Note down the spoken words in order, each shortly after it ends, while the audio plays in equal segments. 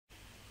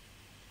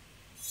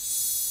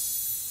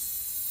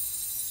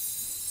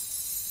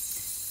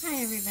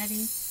Hi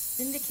everybody,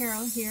 Linda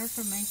Carol here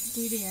from my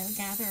studio,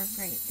 Gather of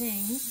Great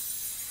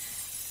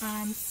Things.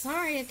 I'm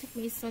sorry it took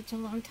me such a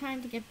long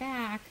time to get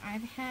back.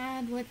 I've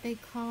had what they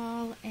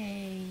call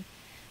a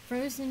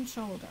frozen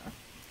shoulder,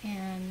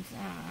 and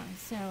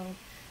so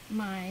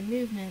my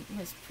movement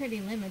was pretty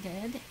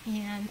limited,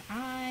 and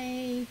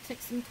I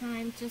took some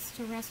time just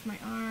to rest my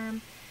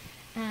arm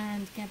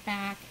and get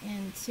back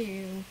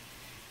into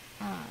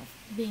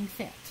being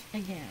fit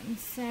again.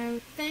 So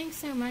thanks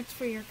so much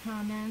for your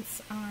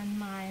comments on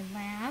my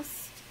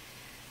last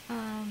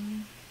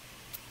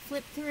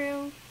flip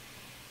through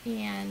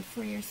and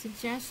for your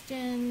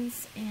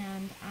suggestions,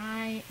 and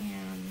I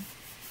am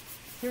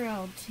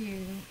thrilled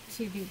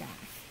to be back.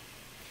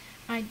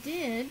 I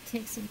did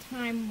take some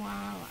time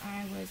while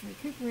I was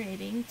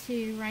recuperating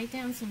to write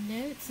down some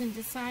notes and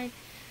decide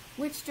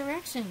which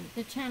direction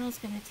the channel is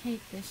going to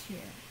take this year.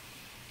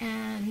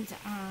 And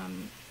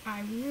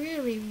I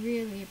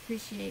really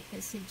appreciate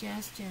the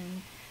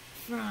suggestion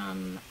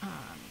from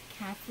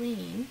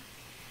Kathleen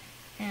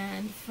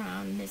and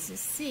from Mrs.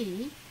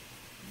 C.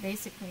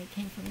 Basically, it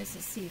came from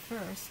Mrs. C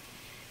first.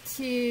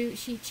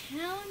 She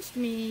challenged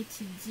me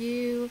to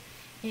do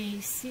a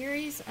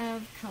series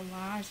of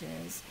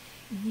collages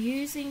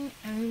using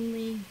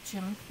only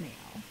junk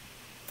mail.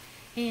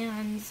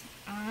 And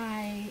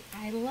I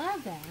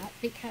love that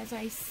because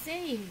I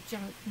save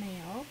junk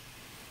mail.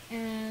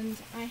 And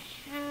I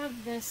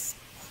have this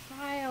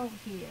pile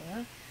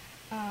here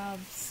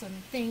of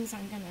some things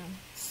I'm going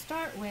to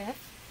start with,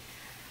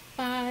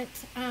 but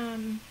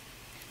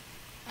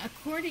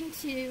according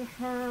to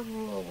her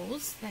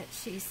rules that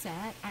she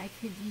set, I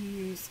could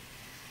use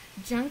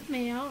junk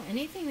mail,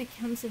 anything that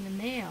comes in the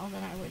mail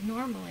that I would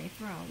normally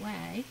throw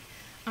away.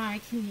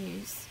 I can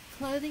use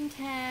clothing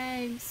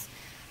tags.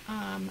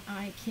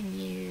 I can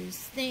use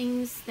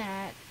things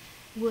that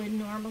would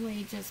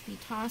normally just be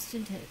tossed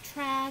into the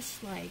trash,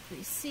 like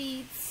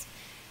receipts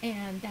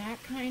and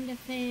that kind of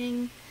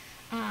thing.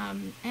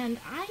 And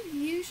I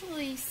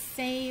usually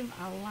save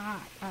a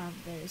lot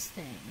of those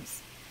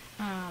things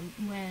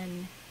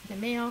when the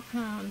mail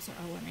comes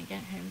or when I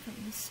get home from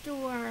the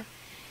store.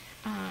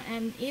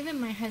 And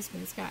even my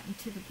husband's gotten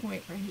to the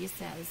point where he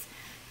says,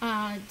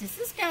 does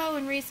this go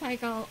in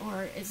recycle,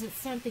 or is it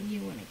something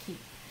you want to keep?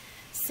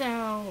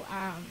 So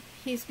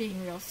he's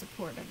being real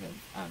supportive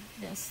of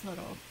this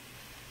little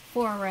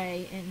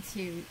foray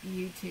into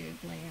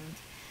YouTube land.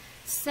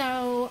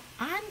 So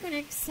I'm going to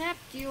accept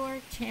your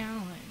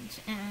challenge,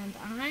 and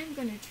I'm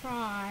going to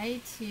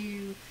try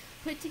to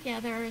put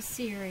together a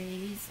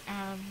series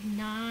of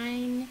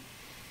 9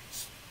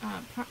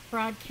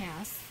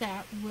 broadcasts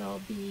that will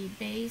be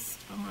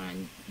based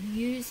on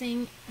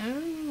using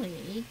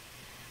only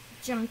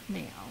junk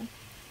mail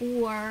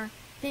or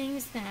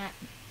things that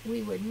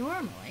we would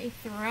normally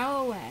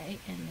throw away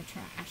in the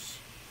trash.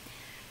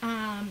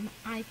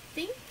 I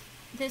think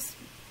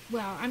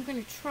I'm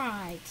going to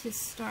try to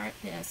start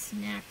this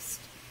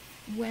next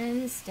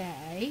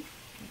Wednesday.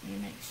 Let me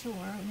make sure.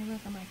 Let me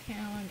look at my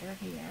calendar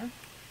here.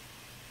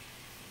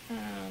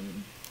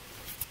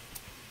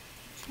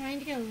 Trying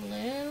to get a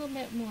little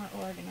bit more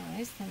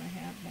organized than I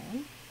have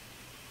been.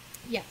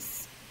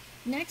 Yes,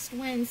 next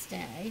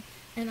Wednesday,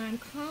 and I'm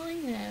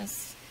calling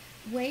this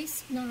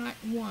Waste Not,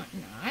 Want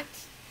Not,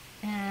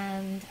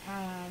 and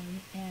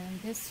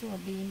this will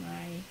be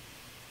my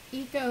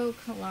Eco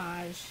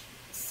Collage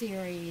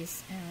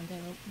series, and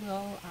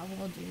I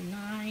will do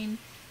 9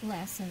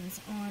 lessons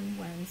on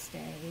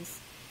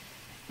Wednesdays,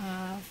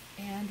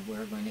 and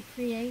we're going to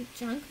create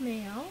junk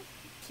mail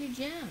to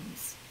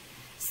gems.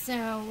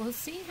 So we'll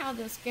see how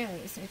this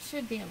goes. It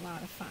should be a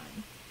lot of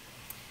fun.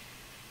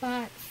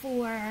 But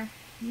for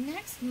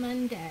next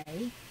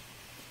Monday,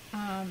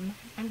 I'm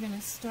going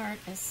to start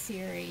a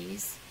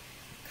series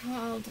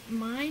called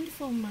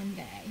Mindful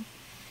Monday.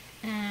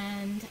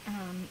 And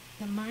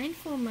the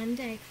Mindful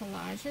Monday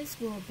collages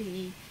will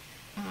be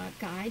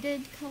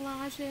guided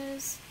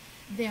collages.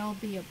 There'll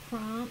be a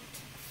prompt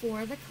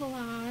for the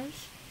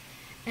collage,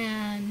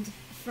 and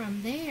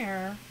from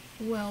there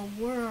we'll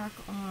work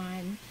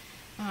on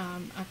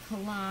a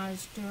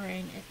collage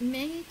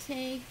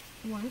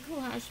one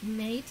collage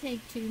may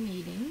take 2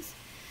 meetings,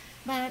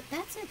 but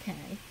that's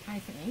okay, I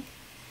think.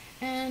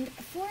 And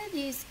for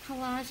these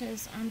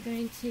collages, I'm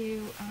going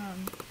to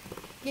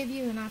give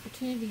you an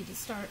opportunity to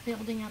start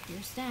building up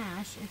your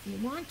stash if you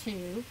want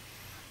to.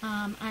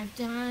 I've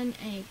done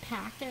a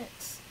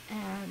packet,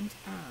 and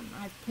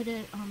I've put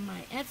it on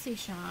my Etsy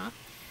shop,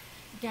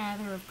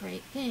 Gather of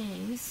Great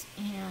Things,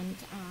 and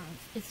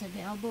it's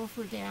available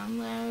for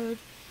download.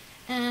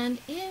 And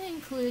it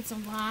includes a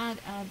lot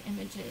of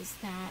images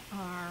that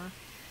are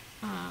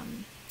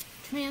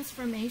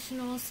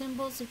transformational,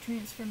 symbols of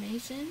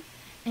transformation,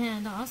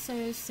 and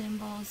also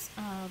symbols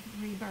of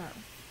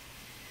rebirth.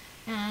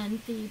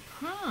 And the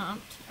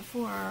prompt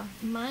for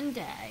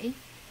Monday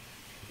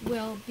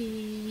will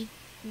be,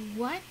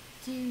 what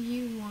do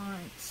you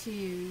want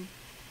to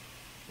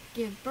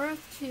give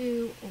birth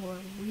to or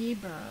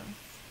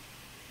rebirth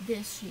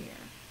this year?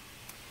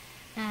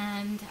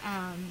 And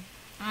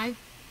I've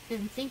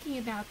been thinking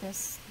about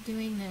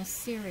doing this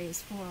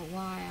series for a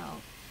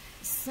while.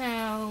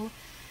 So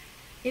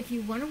if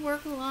you want to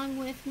work along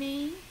with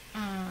me,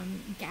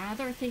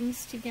 gather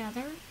things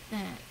together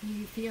that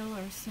you feel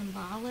are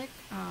symbolic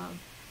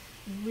of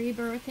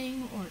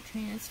rebirthing or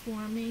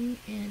transforming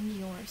in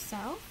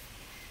yourself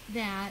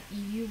that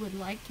you would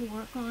like to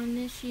work on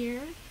this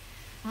year.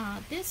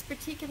 This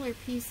particular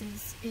piece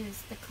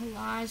is the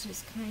collage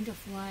is kind of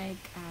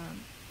like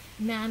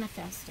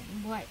manifesting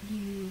what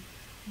you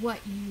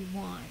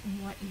want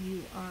and what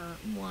you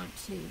want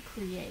to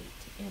create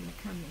in the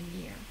coming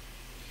year.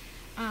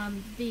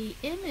 The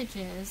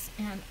images,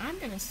 and I'm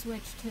going to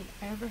switch to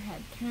the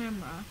overhead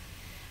camera,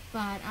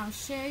 but I'll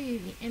show you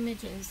the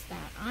images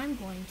that I'm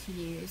going to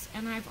use,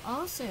 and I've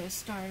also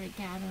started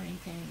gathering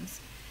things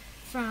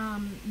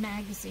from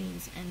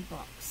magazines and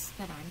books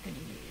that I'm going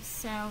to use.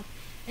 So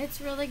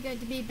it's really good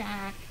to be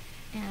back,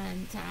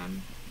 and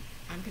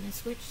I'm going to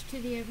switch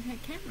to the overhead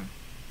camera.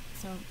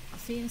 So I'll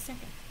see you in a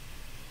second.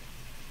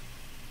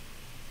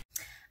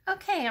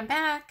 Okay, I'm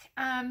back.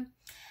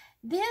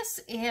 This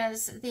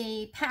is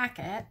the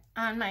packet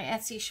on my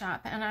Etsy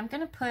shop, and I'm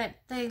going to put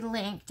the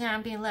link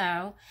down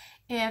below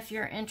if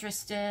you're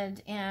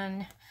interested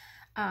in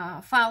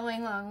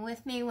following along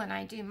with me when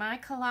I do my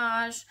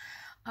collage,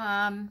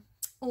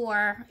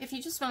 or if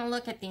you just want to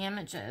look at the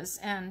images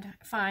and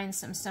find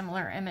some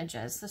similar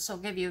images. This will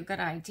give you a good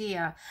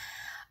idea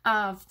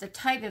of the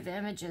type of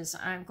images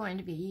I'm going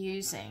to be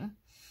using.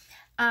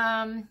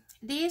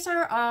 These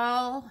are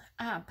all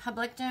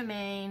public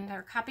domain.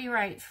 They're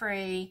copyright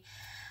free.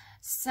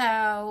 So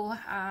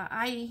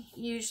I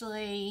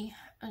usually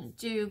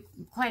do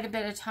quite a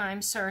bit of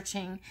time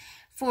searching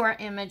for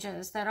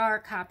images that are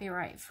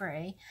copyright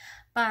free.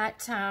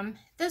 But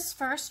this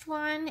first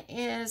one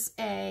is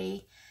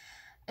a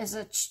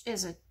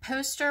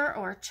poster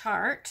or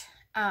chart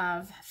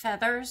of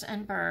feathers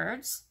and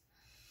birds.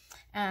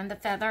 And the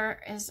feather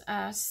is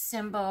a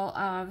symbol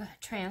of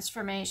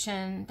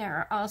transformation. There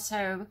are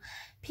also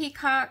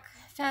peacock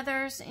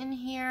feathers in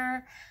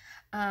here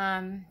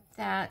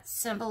that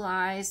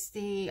symbolize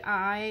the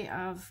eye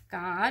of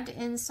God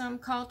in some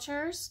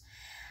cultures.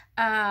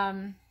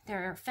 There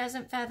are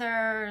pheasant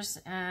feathers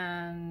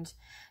and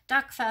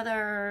duck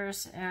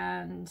feathers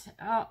and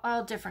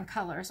all different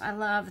colors. I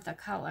love the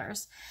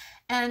colors.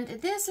 And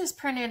this is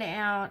printed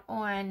out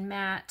on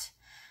matte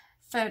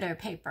photo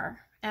paper.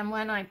 And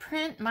when I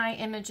print my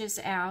images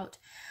out,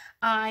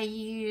 I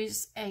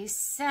use a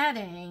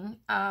setting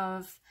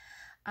of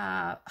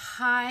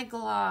high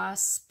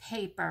gloss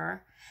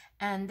paper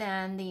and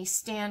then the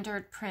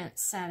standard print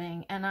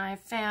setting, and I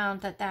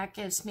found that that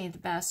gives me the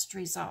best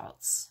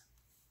results.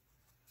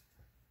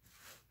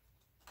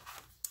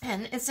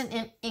 And it's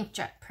an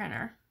inkjet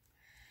printer.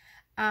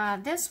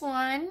 This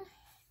one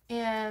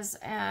is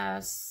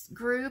a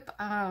group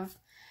of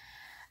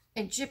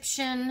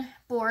Egyptian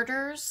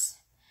borders,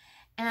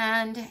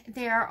 and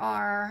there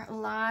are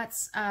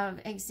lots of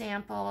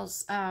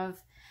examples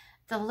of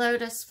the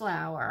lotus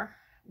flower,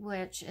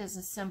 which is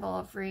a symbol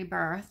of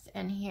rebirth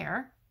in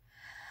here.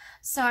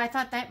 So I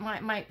thought that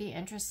might be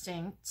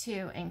interesting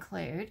to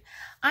include.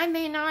 I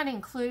may not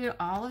include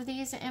all of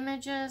these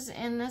images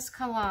in this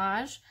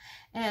collage.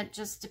 It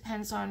just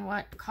depends on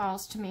what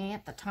calls to me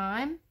at the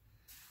time.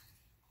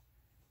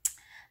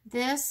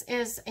 This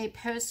is a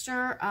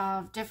poster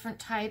of different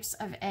types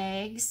of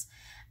eggs,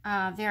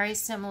 very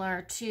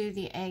similar to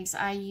the eggs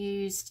I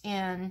used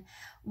in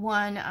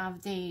one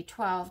of the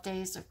 12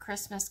 Days of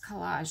Christmas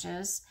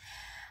collages.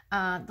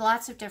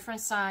 Lots of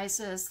different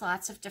sizes,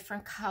 lots of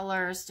different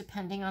colors,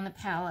 depending on the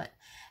palette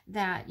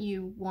that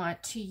you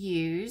want to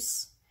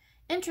use.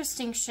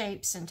 Interesting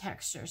shapes and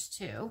textures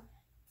too.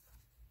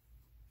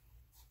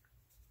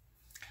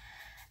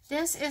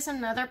 This is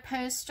another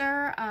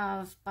poster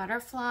of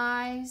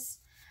butterflies.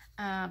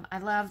 I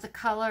love the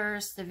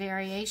colors, the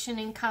variation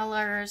in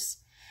colors,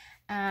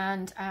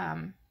 and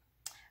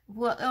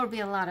well, it'll be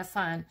a lot of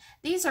fun.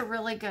 These are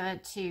really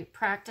good to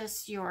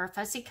practice your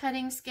fussy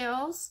cutting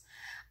skills.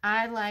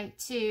 I like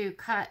to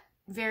cut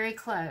very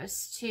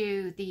close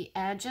to the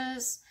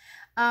edges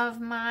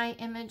of my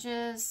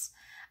images.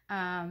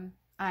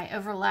 I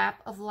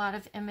overlap a lot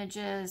of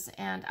images,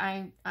 and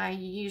I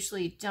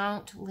usually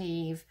don't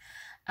leave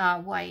a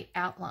white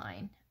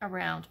outline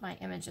around my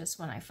images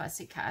when I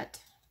fussy cut.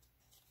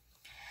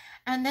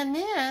 And then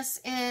this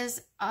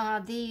is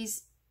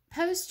these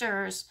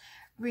posters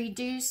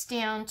reduced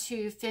down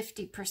to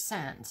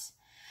 50%.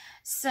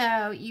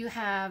 So you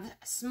have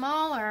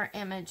smaller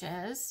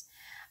images,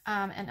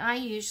 and I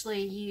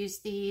usually use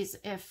these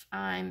if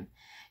I'm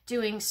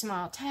doing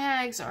small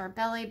tags or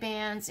belly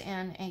bands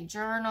in a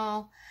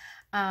journal.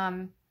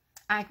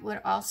 I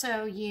would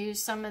also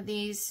use some of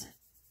these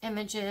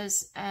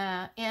images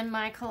in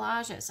my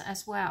collages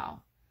as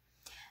well.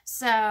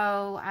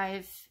 So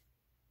I've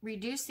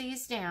reduced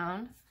these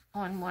down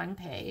on one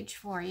page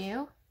for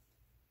you.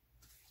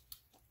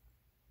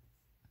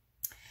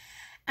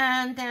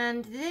 And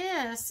then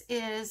this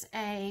is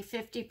a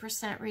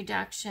 50%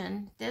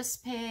 reduction. This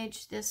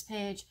page,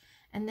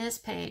 and this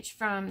page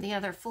from the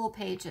other full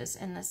pages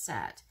in the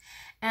set.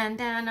 And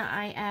then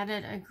I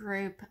added a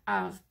group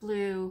of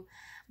blue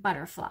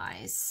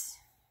butterflies.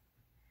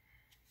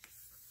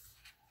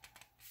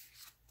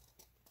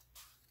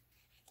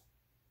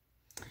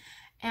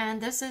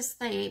 And this is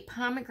the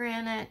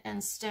pomegranate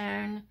and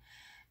stone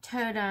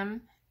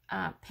totem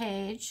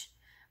page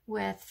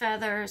with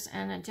feathers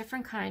and a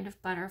different kind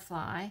of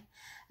butterfly.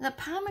 The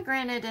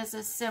pomegranate is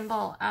a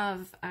symbol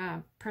of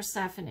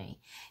Persephone,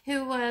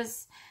 who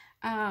was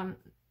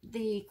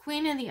the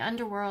queen of the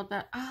underworld,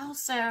 but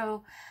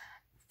also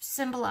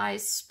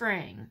symbolized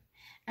spring.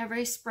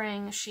 Every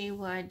spring she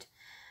would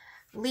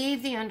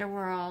leave the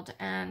underworld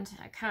and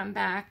come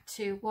back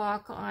to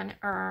walk on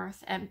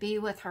earth and be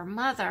with her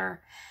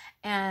mother,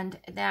 and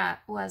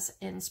that was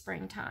in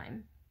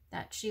springtime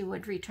that she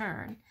would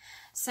return.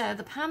 So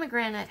the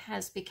pomegranate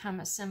has become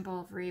a symbol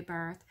of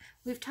rebirth.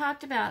 We've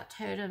talked about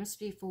totems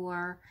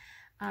before,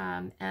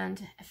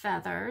 and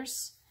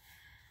feathers.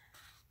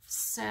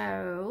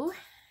 So,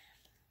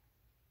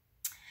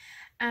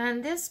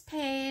 and this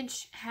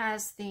page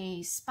has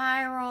the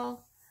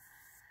spiral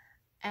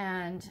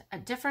and a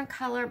different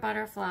color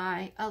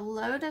butterfly, a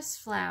lotus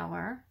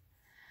flower,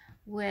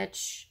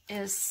 which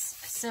is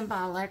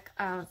symbolic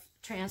of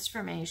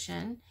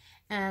transformation,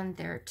 and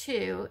there are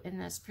two in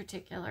this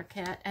particular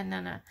kit, and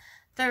then a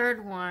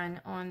third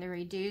one on the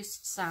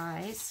reduced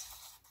size.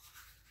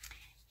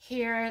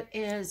 Here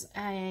is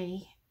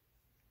a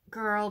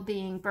girl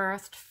being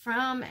birthed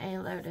from a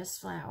lotus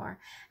flower,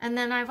 and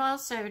then I've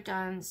also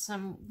done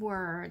some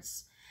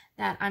words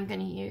that I'm going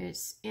to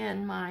use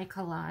in my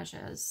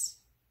collages.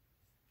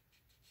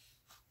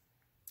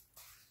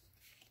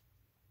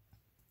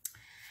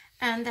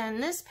 And then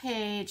this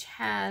page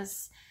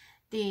has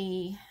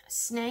the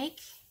snake,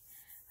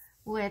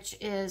 which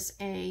is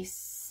a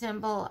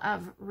symbol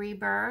of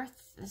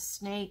rebirth. The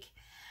snake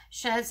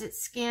sheds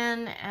its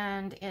skin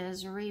and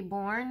is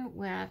reborn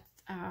with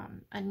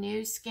a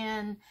new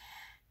skin,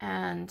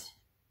 and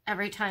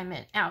every time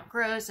it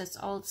outgrows its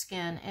old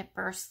skin, it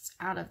bursts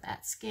out of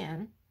that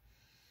skin.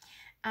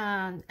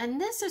 And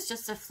this is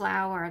just a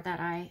flower that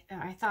I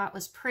thought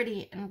was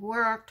pretty and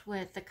worked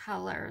with the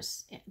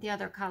colors, the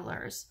other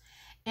colors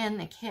in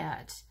the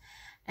kit,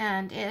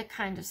 and it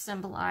kind of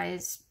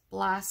symbolized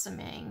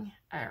blossoming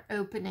or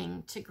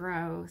opening to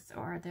growth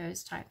or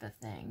those type of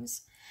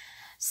things.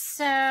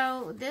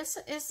 So this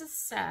is a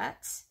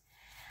set,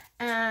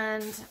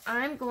 and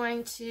I'm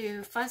going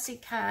to fussy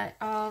cut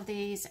all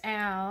these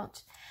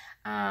out.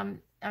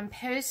 I'm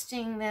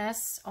posting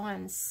this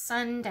on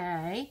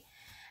Sunday,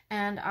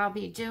 and I'll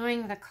be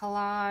doing the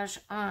collage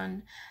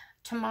on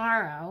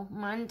tomorrow,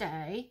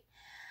 Monday.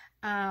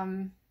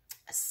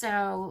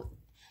 So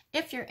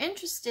if you're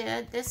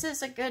interested, this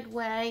is a good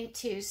way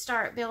to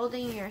start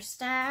building your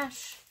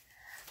stash.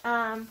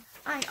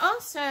 I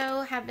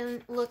also have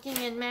been looking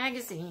in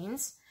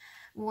magazines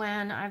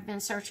when I've been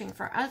searching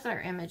for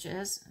other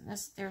images.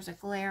 There's a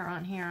glare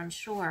on here, I'm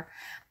sure.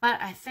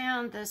 But I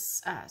found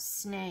this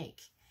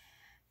snake,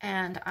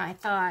 and I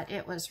thought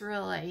it was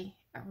really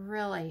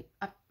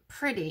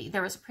pretty.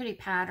 There was a pretty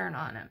pattern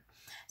on it.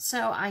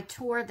 So I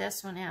tore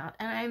this one out,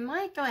 and I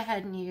might go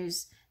ahead and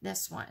use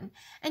this one.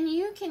 And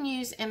you can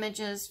use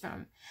images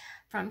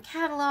from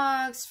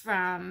catalogs,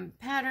 from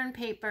pattern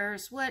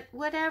papers,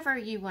 whatever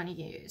you want to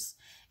use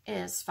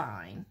is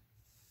fine.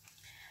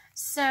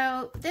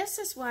 So this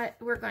is what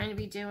we're going to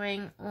be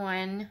doing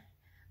on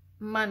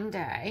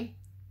Monday.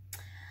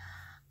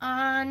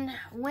 On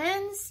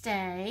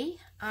Wednesday,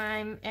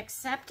 I'm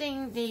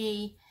accepting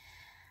the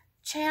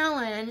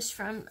challenge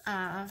from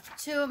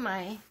two of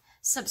my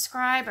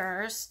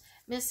subscribers,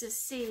 Mrs.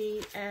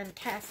 C and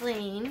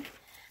Kathleen,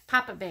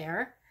 Papa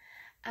Bear.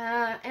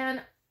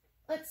 And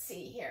let's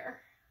see here.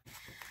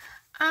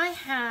 I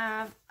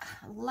have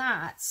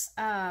lots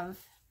of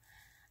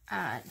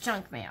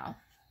junk mail.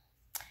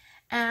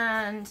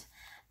 And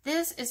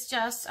this is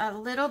just a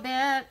little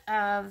bit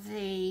of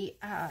the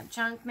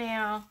junk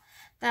mail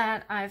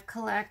that I've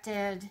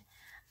collected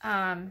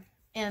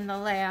in the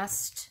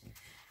last,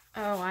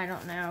 I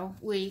don't know,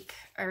 week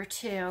or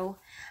two.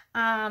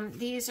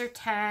 These are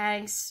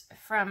tags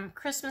from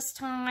Christmas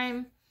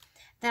time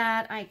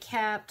that I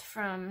kept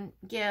from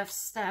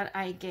gifts that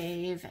I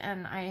gave,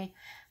 and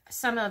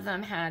some of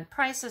them had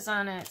prices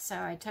on it,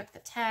 so I took the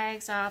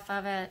tags off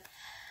of it.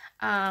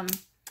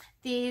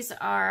 These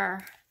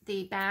are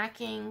the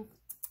backing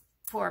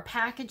for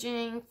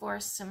packaging for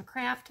some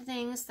craft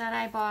things that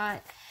I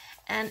bought,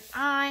 and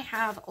I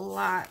have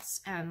lots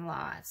and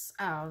lots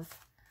of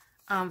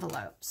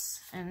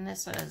envelopes. And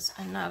this is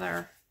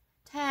another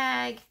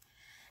tag,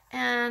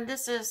 and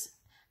this is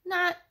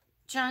not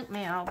junk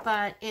mail,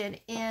 but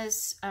it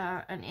is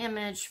an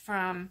image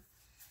from,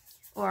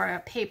 or a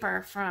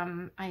paper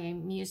from a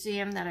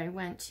museum that I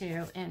went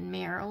to in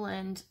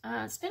Maryland.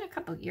 It's been a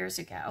couple years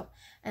ago,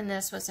 and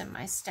this was in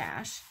my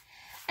stash.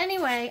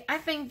 Anyway,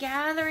 I've been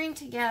gathering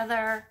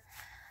together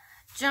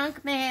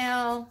junk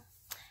mail,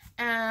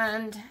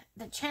 and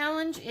the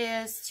challenge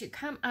is to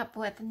come up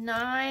with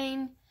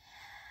 9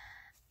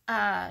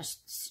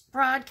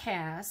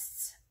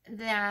 broadcasts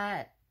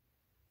that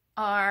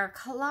are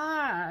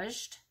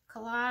collages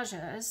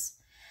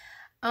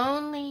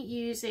only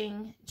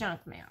using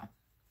junk mail.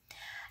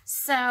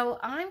 So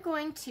I'm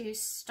going to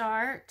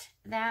start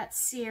that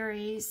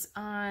series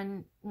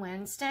on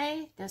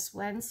Wednesday, this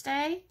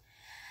Wednesday.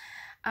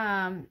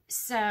 And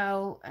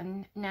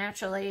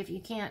naturally, if you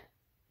can't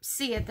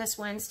see it this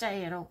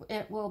Wednesday,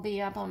 it will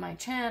be up on my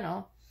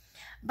channel.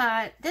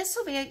 But this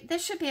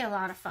should be a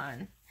lot of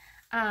fun.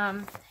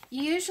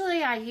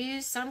 Usually I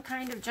use some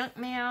kind of junk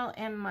mail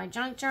in my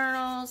junk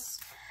journals.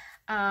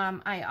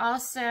 I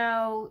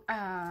also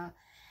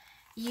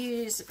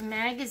use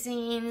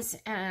magazines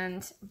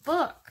and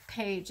book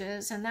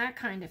pages and that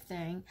kind of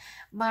thing,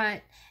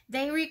 but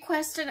they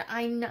requested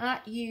I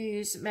not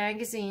use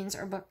magazines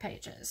or book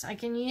pages. I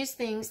can use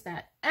things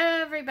that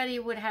everybody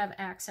would have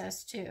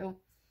access to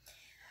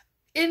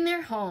in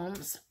their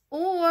homes,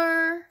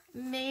 or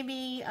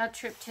maybe a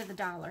trip to the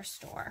dollar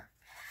store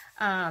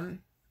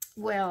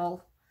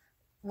will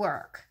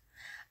work.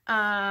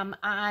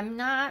 I'm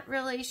not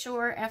really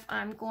sure if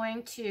I'm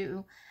going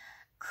to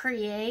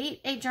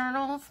create a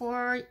journal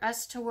for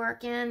us to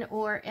work in,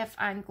 or if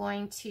I'm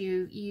going to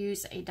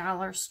use a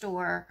dollar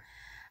store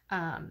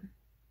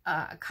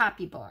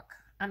copybook.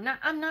 I'm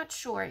not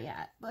sure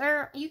yet,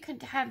 or you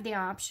could have the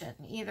option,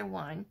 either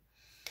one.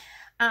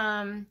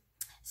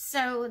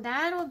 So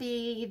that'll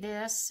be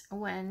this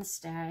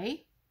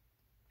Wednesday,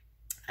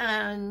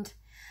 and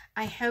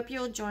I hope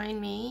you'll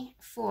join me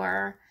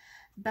for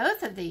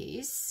both of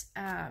these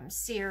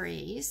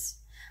series.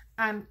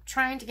 I'm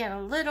trying to get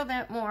a little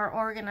bit more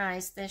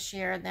organized this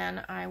year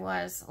than I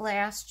was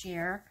last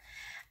year,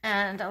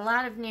 and a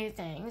lot of new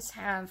things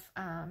have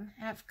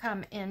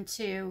come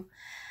into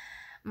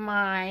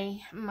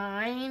my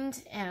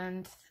mind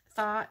and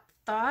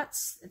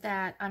thoughts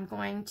that I'm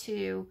going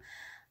to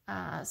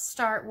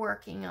start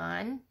working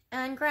on,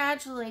 and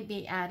gradually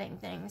be adding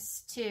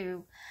things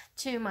to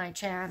my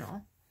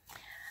channel.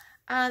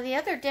 The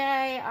other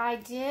day I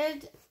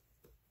did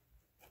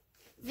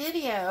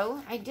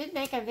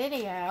make a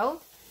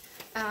video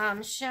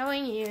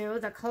showing you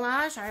the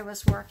collage I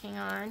was working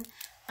on.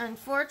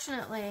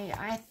 Unfortunately,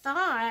 I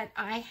thought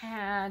I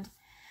had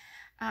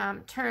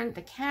turned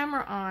the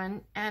camera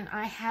on, and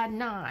I had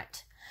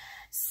not.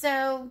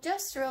 So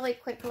just really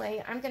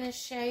quickly, I'm going to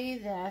show you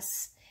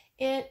this.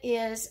 It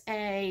is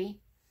a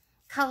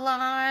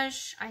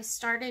collage. I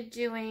started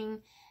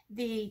doing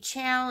the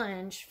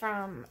challenge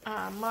from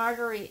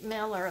Marguerite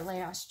Miller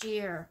last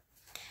year,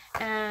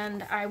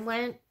 and I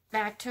went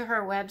back to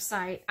her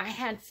website. I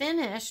had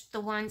finished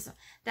the ones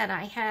that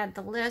I had,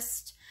 the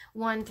list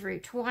 1 through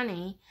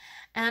 20,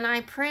 and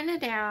I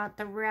printed out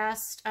the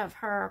rest of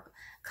her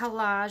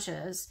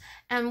collages.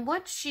 And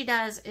what she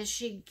does is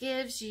she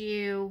gives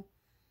you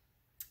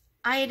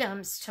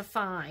items to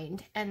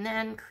find and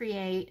then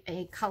create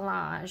a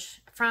collage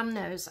from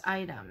those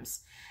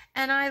items.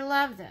 And I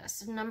love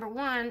this. Number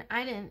one,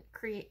 I didn't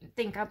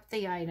think up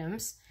the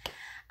items.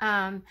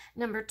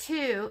 Number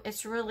two,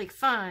 it's really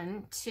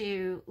fun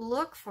to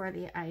look for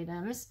the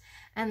items.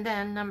 And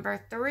then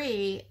number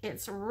three,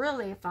 it's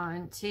really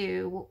fun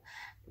to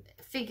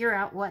figure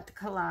out what the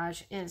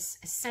collage is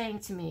saying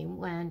to me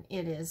when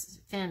it is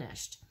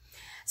finished.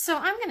 So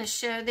I'm going to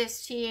show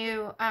this to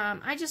you.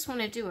 I just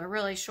want to do a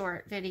really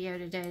short video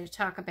today to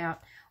talk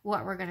about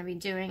what we're going to be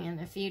doing in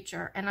the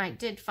future. And I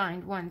did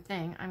find one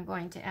thing I'm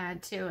going to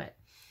add to it.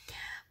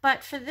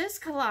 But for this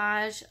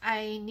collage,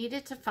 I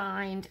needed to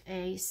find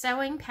a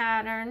sewing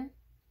pattern,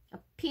 a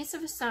piece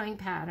of a sewing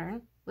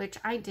pattern, which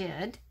I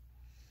did.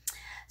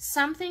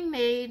 Something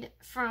made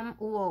from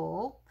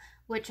wool,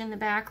 which in the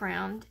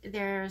background,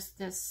 there's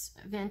this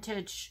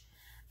vintage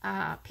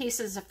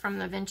pieces from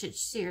the Vintage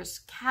Sears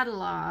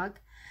catalog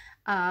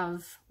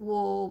of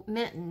wool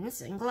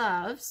mittens and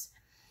gloves,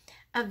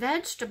 a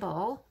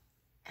vegetable,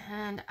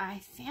 and I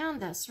found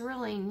this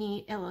really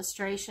neat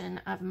illustration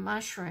of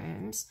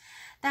mushrooms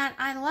that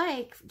I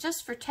like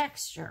just for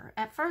texture.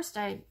 At first,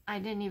 I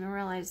didn't even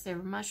realize they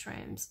were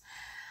mushrooms.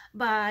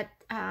 But,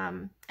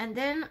 and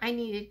then I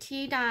needed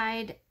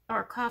tea-dyed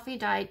or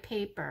coffee-dyed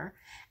paper,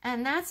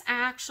 and that's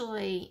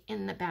actually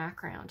in the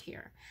background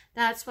here.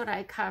 That's what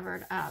I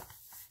covered up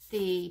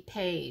the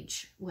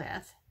page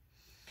with.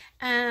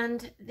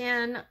 And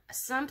then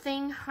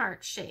something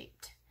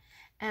heart-shaped.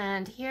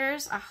 And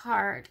here's a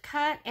heart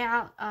cut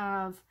out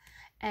of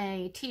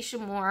a Tisha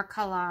Moore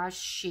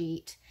collage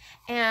sheet.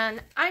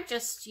 And I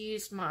just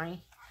used my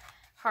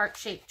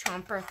heart-shaped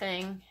chomper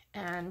thing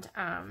and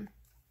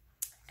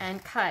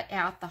cut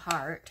out the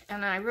heart.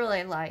 And I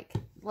really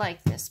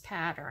like this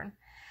pattern.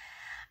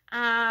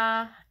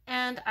 And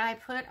I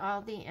put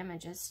all the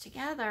images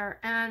together.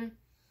 And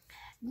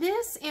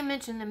this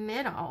image in the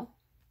middle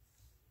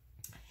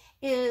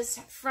is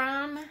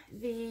from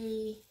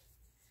the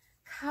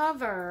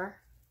cover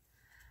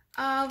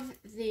of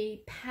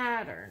the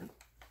pattern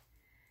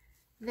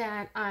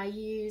that I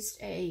used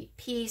a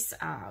piece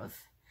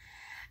of.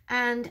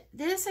 And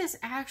this is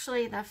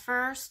actually the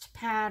first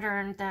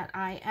pattern that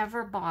I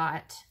ever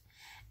bought.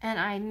 And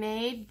I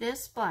made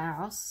this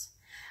blouse.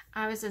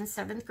 I was in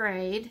 7th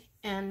grade,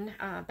 and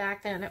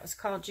back then it was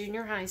called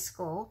junior high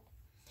school.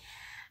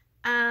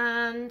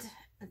 And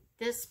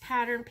this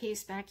pattern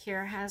piece back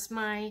here has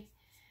my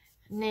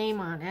name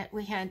on it.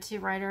 We had to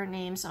write our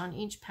names on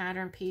each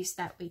pattern piece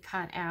that we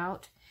cut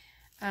out.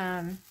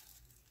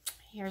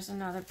 Here's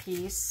another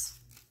piece.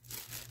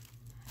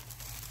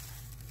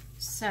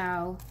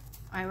 So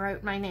I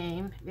wrote my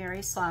name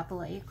very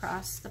sloppily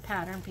across the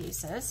pattern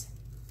pieces.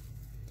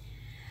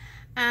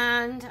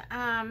 And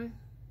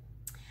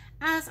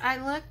as I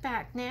look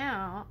back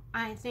now,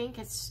 I think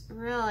it's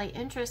really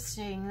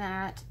interesting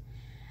that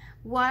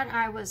what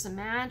I was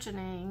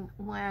imagining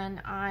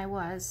when I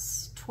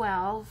was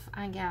 12,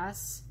 I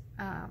guess,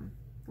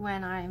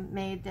 when I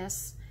made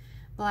this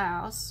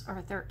blouse,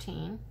 or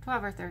 13,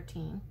 12 or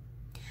 13,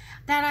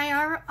 that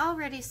I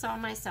already saw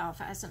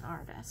myself as an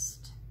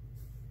artist.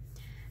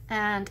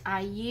 And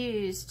I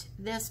used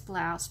this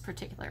blouse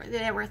particularly.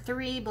 There were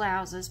 3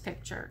 blouses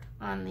pictured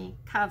on the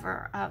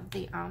cover of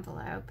the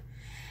envelope,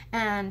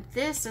 and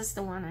this is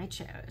the one I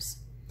chose.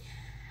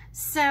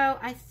 So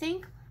I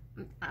think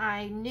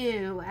I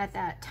knew at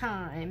that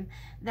time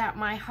that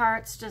my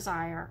heart's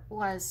desire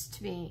was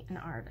to be an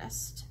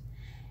artist.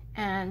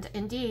 And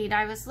indeed,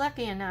 I was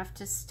lucky enough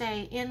to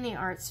stay in the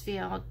arts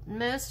field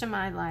most of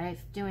my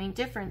life, doing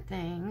different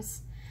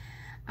things,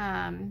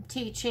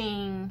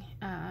 teaching,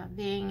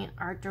 being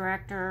art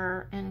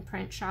director in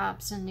print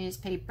shops and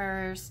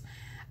newspapers,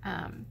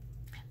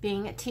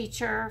 being a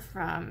teacher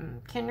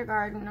from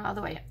kindergarten all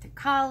the way up to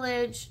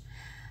college,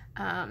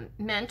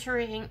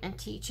 mentoring and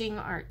teaching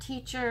art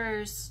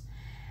teachers,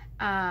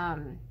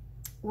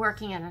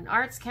 working at an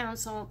arts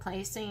council,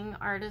 placing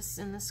artists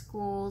in the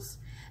schools.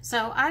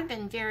 So I've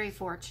been very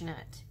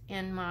fortunate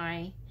in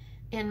my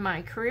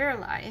career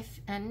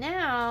life, and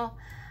now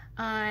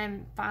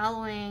I'm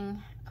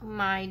following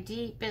my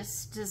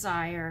deepest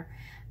desire,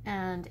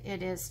 and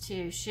it is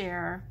to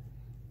share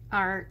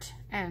art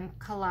and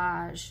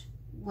collage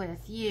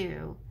with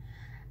you.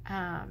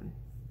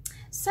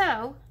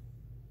 So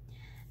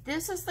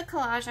this is the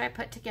collage I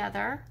put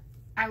together.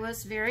 I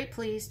was very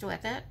pleased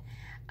with it.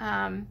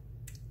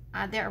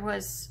 There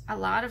was a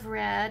lot of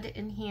red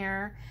in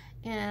here,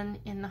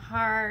 in the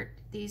heart.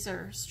 These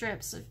are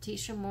strips of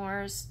Tisha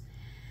Moore's,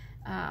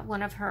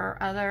 one of her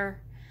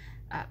other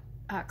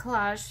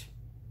collage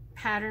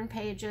pattern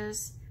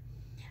pages.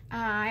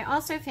 I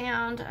also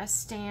found a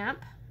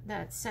stamp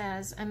that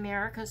says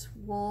America's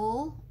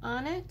Wool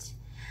on it.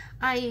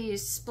 I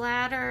used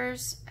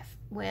splatters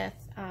with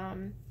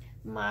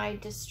my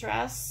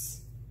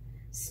distress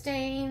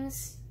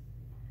stains,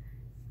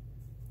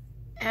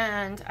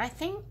 and I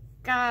think,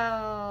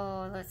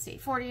 let's see,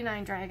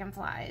 49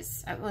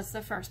 dragonflies. It was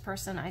the first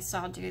person I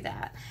saw do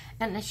that,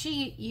 and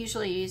she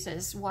usually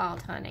uses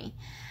wild honey,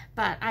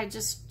 but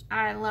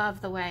I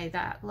love the way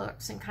that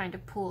looks and kind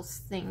of pulls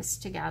things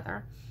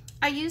together.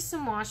 I used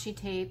some washi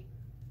tape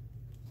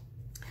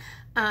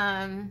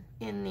on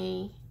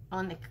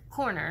the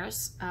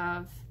corners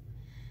of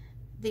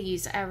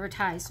these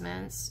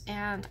advertisements,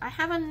 and I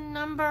have a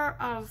number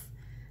of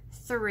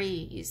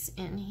 3s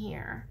in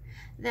here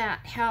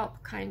that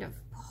help kind of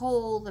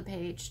pull the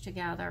page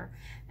together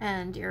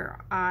and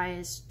your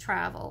eyes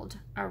traveled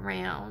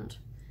around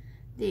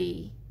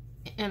the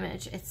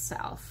image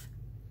itself.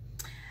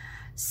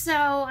 So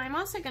I'm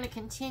also going to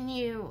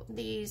continue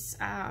these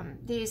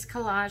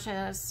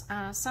collages.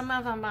 Some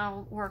of them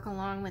I'll work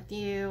along with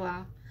you.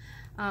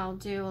 I'll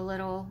do a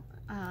little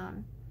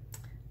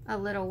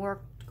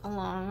work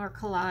along or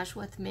collage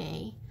with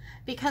me,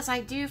 because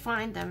I do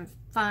find them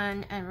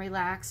fun and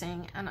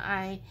relaxing, and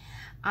I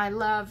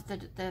love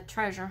the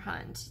treasure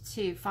hunt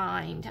to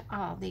find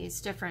all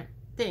these different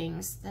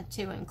things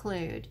to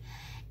include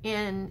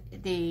in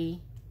the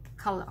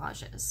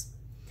collages.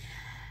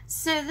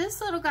 So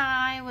this little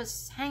guy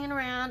was hanging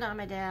around on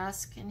my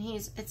desk, and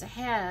it's a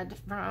head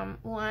from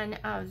one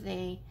of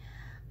the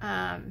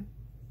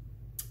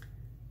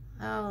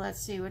let's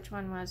see, which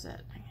one was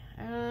it?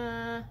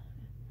 I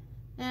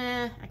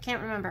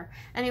can't remember.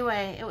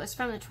 Anyway, it was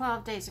from the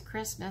 12 Days of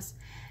Christmas,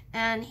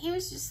 and he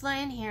was just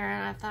laying here,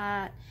 and I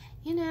thought,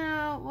 you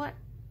know,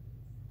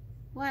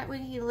 what would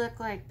he look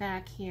like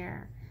back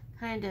here,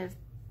 kind of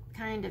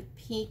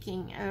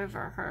peeking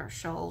over her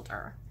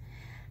shoulder.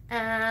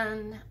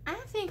 And I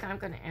think I'm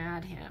going to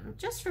add him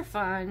just for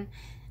fun.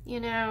 You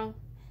know,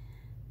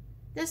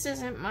 this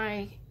isn't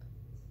my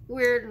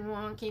weird and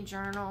wonky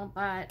journal,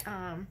 but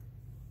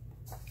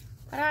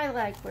I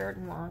like weird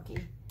and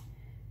wonky.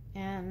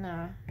 And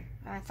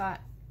I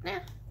thought, nah,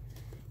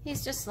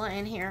 he's just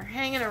laying here,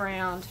 hanging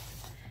around,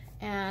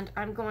 and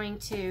I'm going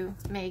to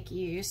make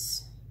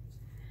use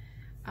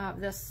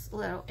of this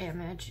little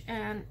image.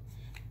 And,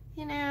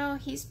 you know,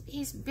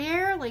 he's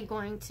barely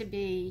going to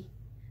be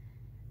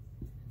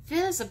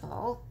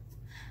visible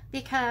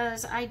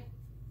because I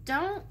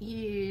don't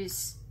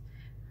use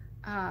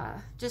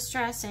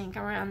distress ink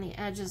around the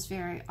edges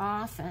very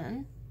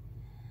often,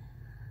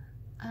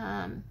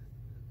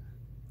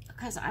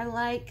 because I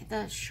like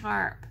the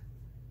sharp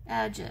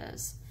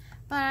edges.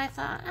 But I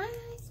thought,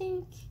 I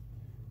think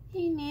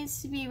he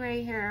needs to be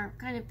right here,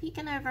 kind of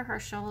peeking over her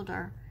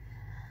shoulder.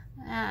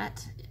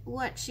 at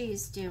what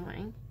she's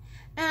doing.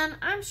 And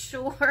I'm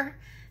sure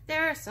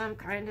there's some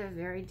kind of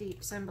very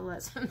deep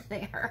symbolism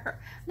there.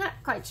 Not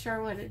quite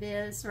sure what it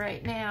is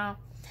right now,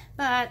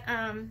 but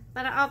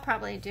I'll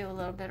probably do a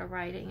little bit of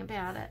writing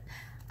about it.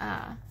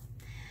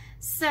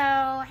 So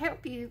I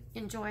hope you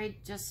enjoyed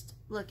just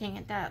looking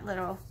at that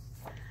little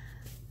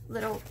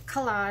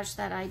collage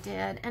that I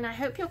did, and I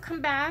hope you'll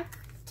come back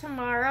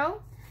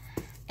tomorrow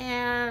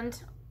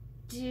and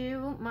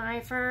do my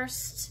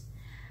first,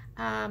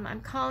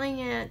 I'm calling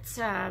it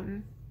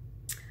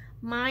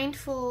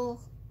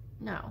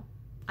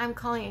I'm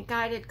calling it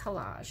guided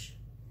collage,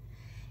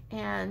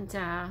 and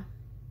the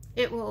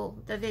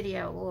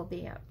video will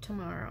be up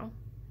tomorrow.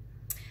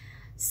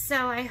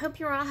 So I hope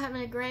you're all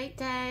having a great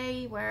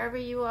day wherever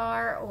you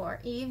are, or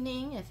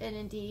evening, if it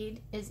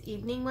indeed is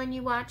evening when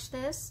you watch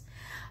this.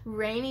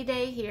 Rainy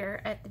day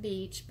here at the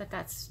beach, but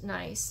that's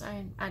nice.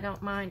 I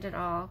don't mind at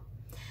all.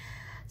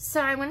 So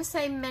I want to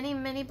say many,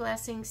 many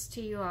blessings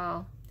to you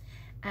all,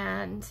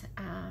 and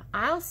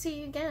I'll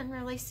see you again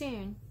really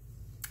soon.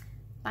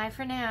 Bye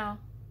for now.